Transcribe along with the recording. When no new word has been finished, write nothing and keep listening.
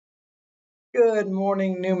Good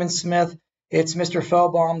morning, Newman Smith. It's Mr.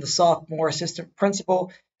 Fellbaum, the sophomore assistant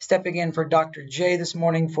principal, stepping in for Dr. J this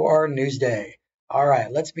morning for our NewsDay. All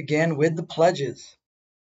right, let's begin with the pledges.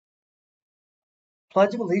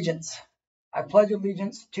 Pledge of Allegiance. I pledge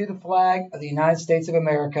allegiance to the flag of the United States of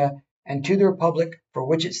America and to the republic for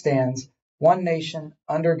which it stands, one nation,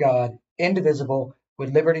 under God, indivisible,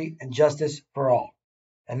 with liberty and justice for all.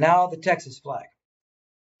 And now the Texas flag.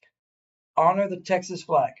 Honor the Texas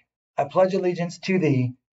flag. I pledge allegiance to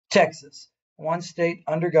thee, Texas, one state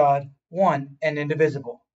under God, one and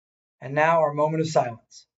indivisible. And now our moment of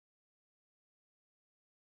silence.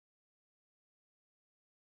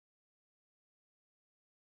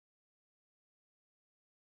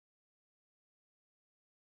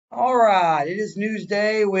 All right, it is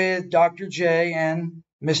NewsDay with Dr. J and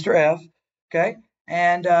Mr. F. Okay,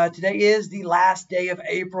 and today is the last day of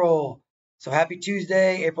April. So happy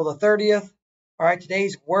Tuesday, April the 30th. All right,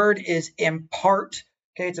 today's word is impart.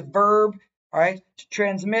 Okay, it's a verb. All right, to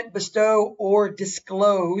transmit, bestow, or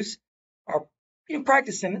disclose. Or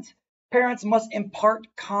practice sentence. Parents must impart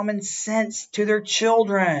common sense to their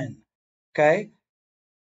children. Okay.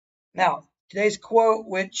 Now, today's quote,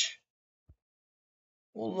 which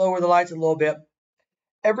we'll lower the lights a little bit.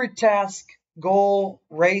 Every task, goal,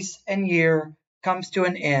 race, and year comes to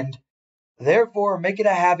an end. Therefore, make it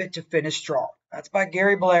a habit to finish strong. That's by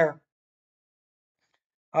Gary Blair.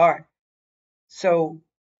 All right. So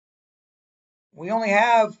we only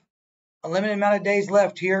have a limited amount of days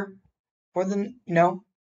left here for the,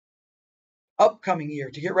 upcoming year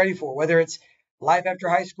to get ready for, whether it's life after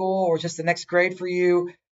high school or just the next grade for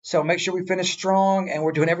you. So make sure we finish strong, and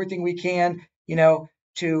we're doing everything we can,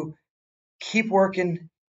 to keep working,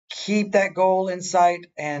 keep that goal in sight,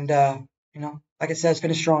 and, like it says,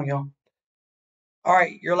 finish strong, y'all. All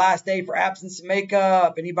right, your last day for absence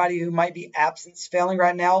makeup. Anybody who might be absence failing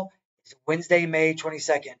right now, it's Wednesday, May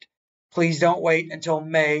 22nd. Please don't wait until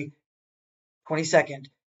May 22nd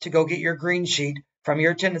to go get your green sheet from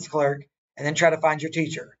your attendance clerk and then try to find your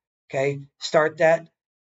teacher. Okay, start that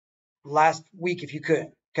last week if you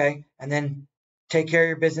could. Okay, and then take care of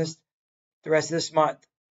your business the rest of this month.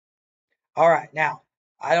 All right, now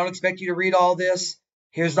I don't expect you to read all this.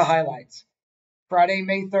 Here's the highlights. Friday,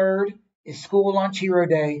 May 3rd is School Lunch Hero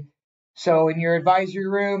Day. So in your advisory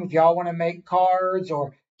room, if y'all want to make cards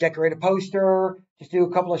or decorate a poster, just do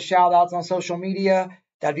a couple of shout outs on social media,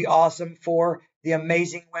 that'd be awesome for the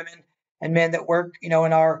amazing women and men that work, in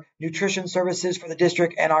our nutrition services for the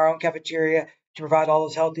district and our own cafeteria to provide all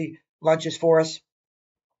those healthy lunches for us.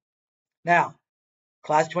 Now,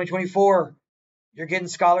 class 2024, you're getting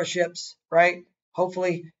scholarships, right?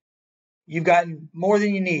 Hopefully you've gotten more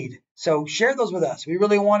than you need. So share those with us. We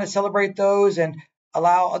really want to celebrate those and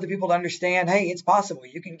allow other people to understand, hey, it's possible.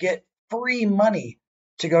 You can get free money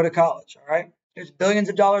to go to college, all right? There's billions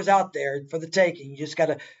of dollars out there for the taking. You just got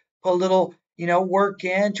to put a little, work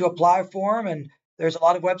in to apply for them, and there's a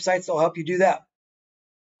lot of websites that will help you do that.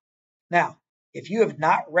 Now, if you have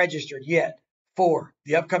not registered yet for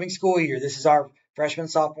the upcoming school year, this is our freshmen,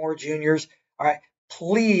 sophomore, juniors, all right,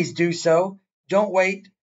 please do so. Don't wait.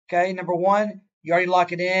 Okay, number one, you already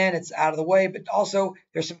lock it in. It's out of the way, but also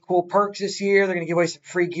there's some cool perks this year. They're going to give away some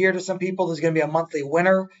free gear to some people. There's going to be a monthly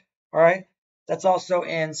winner. All right, that's also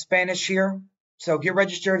in Spanish here. So get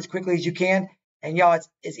registered as quickly as you can. And y'all, it's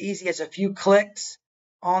as easy as a few clicks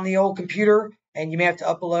on the old computer, and you may have to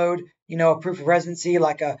upload, a proof of residency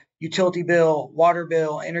like a utility bill, water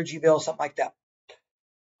bill, energy bill, something like that.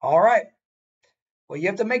 All right. Well, you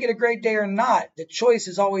have to make it a great day or not. The choice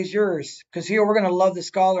is always yours, because here we're going to love the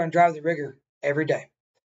scholar and drive the rigor every day.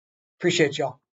 Appreciate y'all.